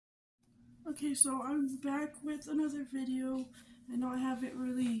Okay, so I'm back with another video. I know I haven't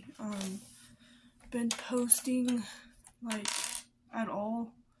really been posting like at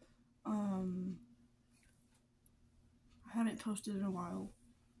all. I haven't posted in a while.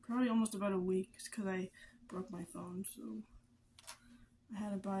 Probably almost about a week because I broke my phone, so I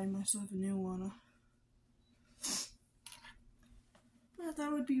had to buy myself a new one. But I thought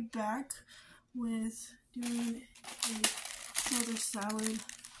I would be back with doing another salad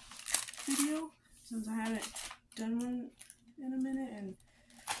video since I haven't done one in a minute, and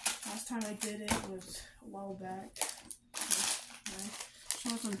last time I did it was a while back. I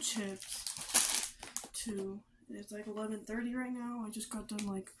showed some chips too. It's like 11:30 right now. I just got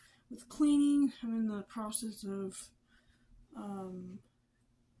done with cleaning. I'm in the process of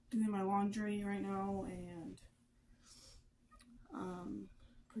doing my laundry right now and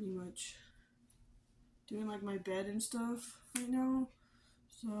pretty much doing my bed and stuff right now.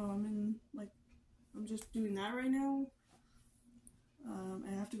 So I'm just doing that right now.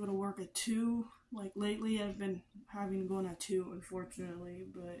 I have to go to work at 2. Lately I've been having to go in at 2, unfortunately,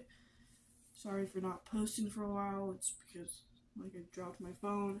 but sorry for not posting for a while. It's because I dropped my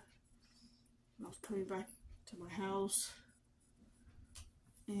phone. I was coming back to my house,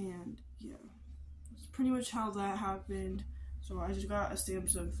 and yeah, that's pretty much how that happened. So I just got a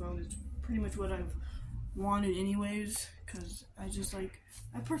Samsung phone. It's pretty much what I've wanted anyways, because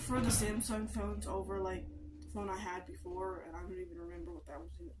I prefer the Samsung phones over the phone I had before, and I don't even remember what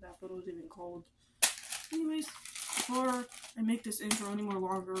that photo was even called. Anyways, before I make this intro any more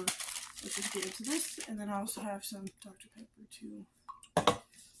longer, let's just get into this, and then I also have some Dr. Pepper too.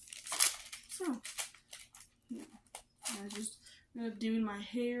 So, yeah, I'm just doing my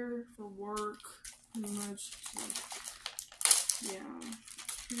hair for work, pretty much. So, yeah,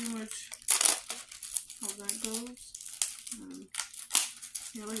 pretty much how that goes.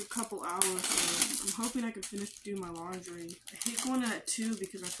 Yeah, a couple hours. So I'm hoping I can finish doing my laundry. I hate going in at 2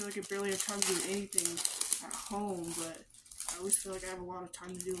 because I feel like I barely have time to do anything at home, but I always feel like I have a lot of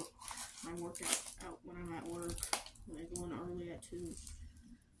time to do my workout out when I'm at work, when I go in early at 2.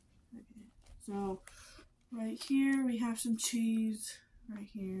 Okay, so right here we have some cheese, right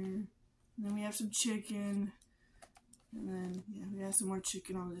here, and then we have some chicken, and then yeah, we have some more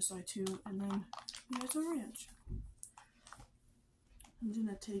chicken on this side too, and then we have some ranch. I'm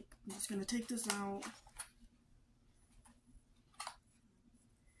just gonna take this out.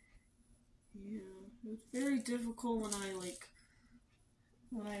 Yeah, it was very difficult when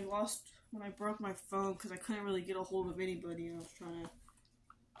I broke my phone, because I couldn't really get a hold of anybody, and I was trying to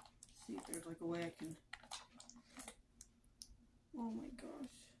see if there's a way I can. Oh my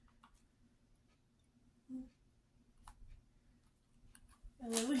gosh. I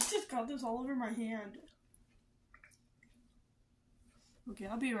literally just got this all over my hand. Okay,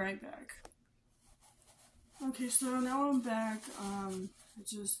 I'll be right back. Okay, so now I'm back. I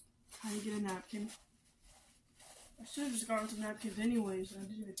just had to get a napkin. I should have just gotten some napkins anyways, and I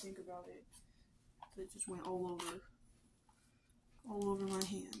didn't even think about it. It just went all over my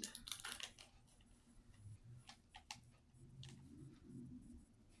hand.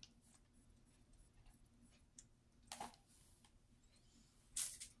 Okay.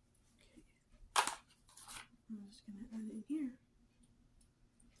 I'm just gonna add it in here.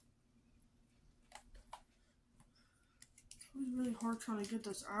 It was really hard trying to get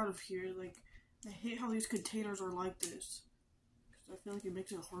this out of here. I hate how these containers are like this, because I feel like it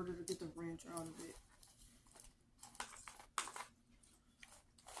makes it harder to get the ranch out of it.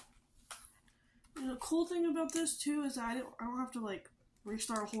 And the cool thing about this too is that I don't have to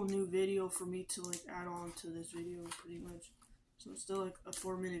restart a whole new video for me to add on to this video, pretty much. So it's still a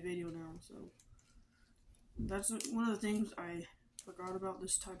 4-minute video now. So that's one of the things I forgot about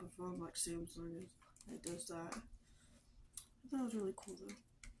this type of phone, like Samsung, is it does that. That was really cool though.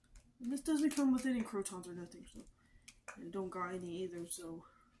 And this doesn't come with any croutons or nothing, so I don't got any either, so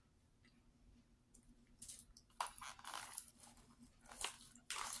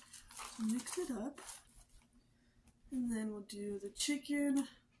mix it up, and then we'll do the chicken.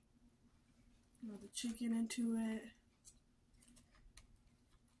 Add the chicken into it,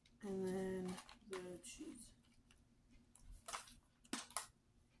 and then the cheese.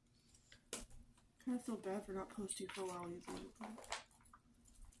 Kind of feel bad for not posting for a while either.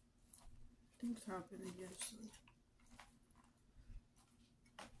 Things happen, I guess. So.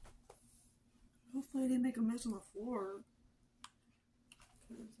 Hopefully I didn't make a mess on the floor.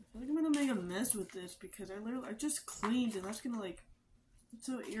 I feel like I'm gonna make a mess with this because I just cleaned, and that's gonna it's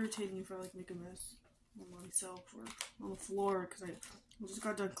so irritating if I make a mess on myself or on the floor, because I just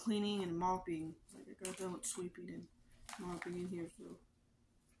got done cleaning and mopping. I got done with sweeping and mopping in here, so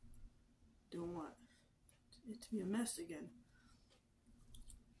be a mess again.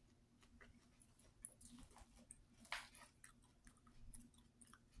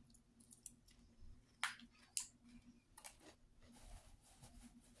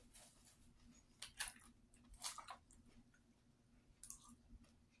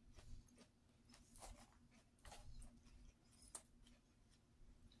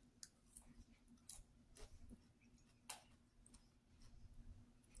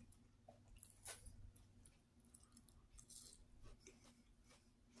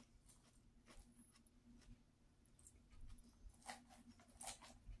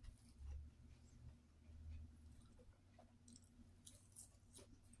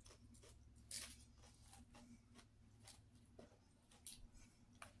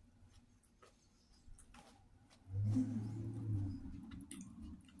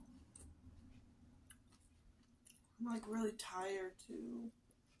 I'm like really tired too.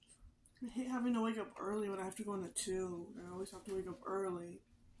 I hate having to wake up early when I have to go on the tube. I always have to wake up early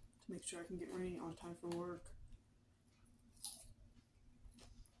to make sure I can get ready on time for work.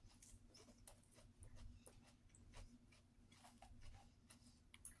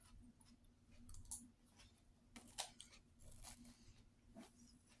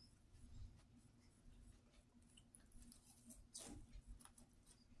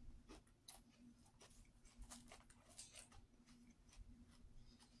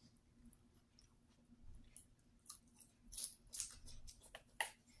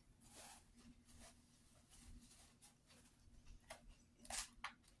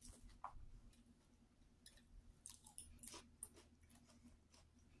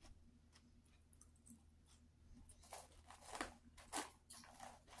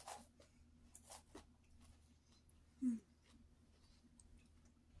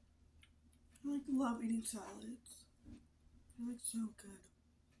 I like love eating salads. They're like so good.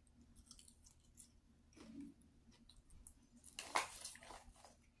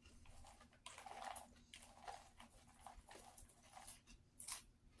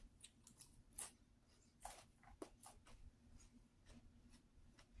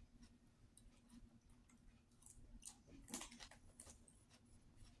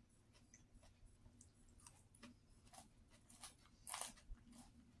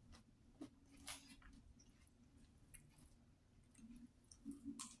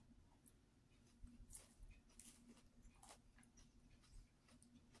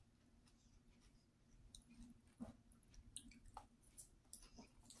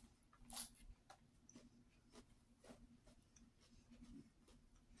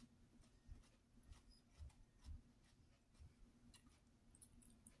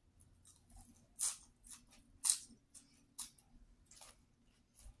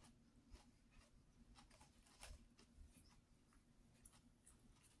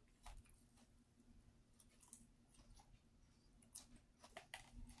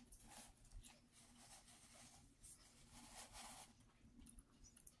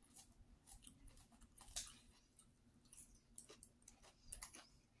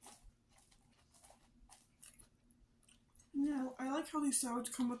 Yeah, I like how these salads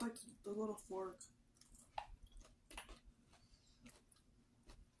come with like the little fork.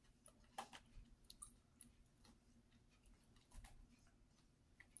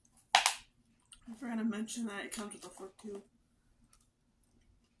 I forgot to mention that it comes with a fork too.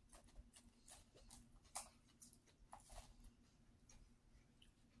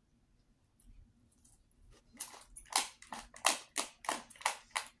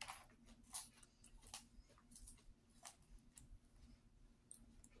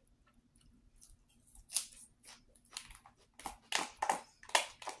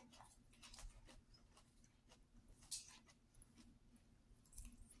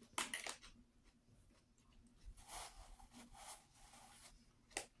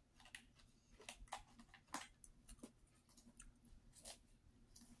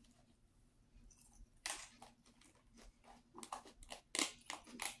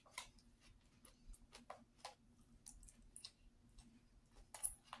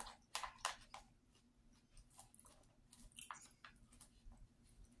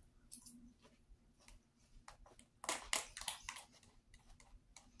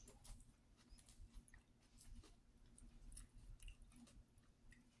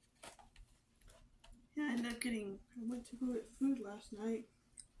 Yeah, I ended up I went to go get food last night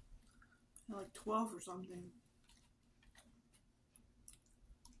at like 12 or something.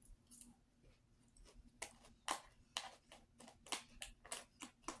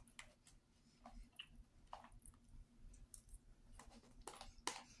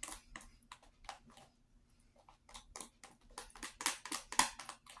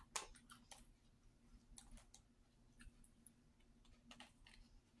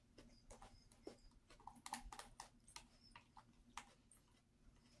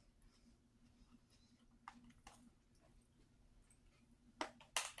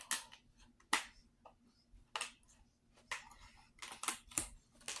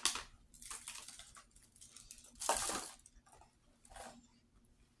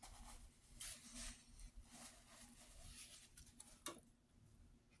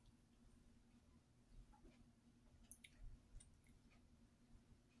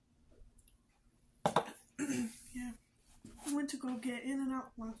 to go get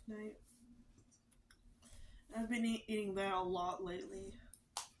In-N-Out last night. I've been eating that a lot lately.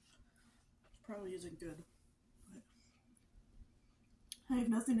 Probably isn't good, but I have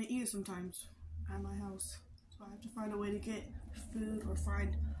nothing to eat sometimes at my house, so I have to find a way to get food or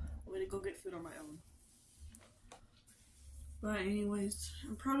find a way to go get food on my own. But anyways,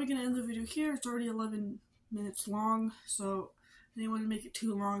 I'm probably going to end the video here. It's already 11 minutes long, so I didn't want to make it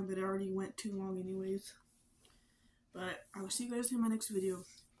too long, but it already went too long anyways. But I will see you guys in my next video.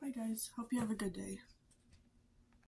 Bye guys. Hope you have a good day.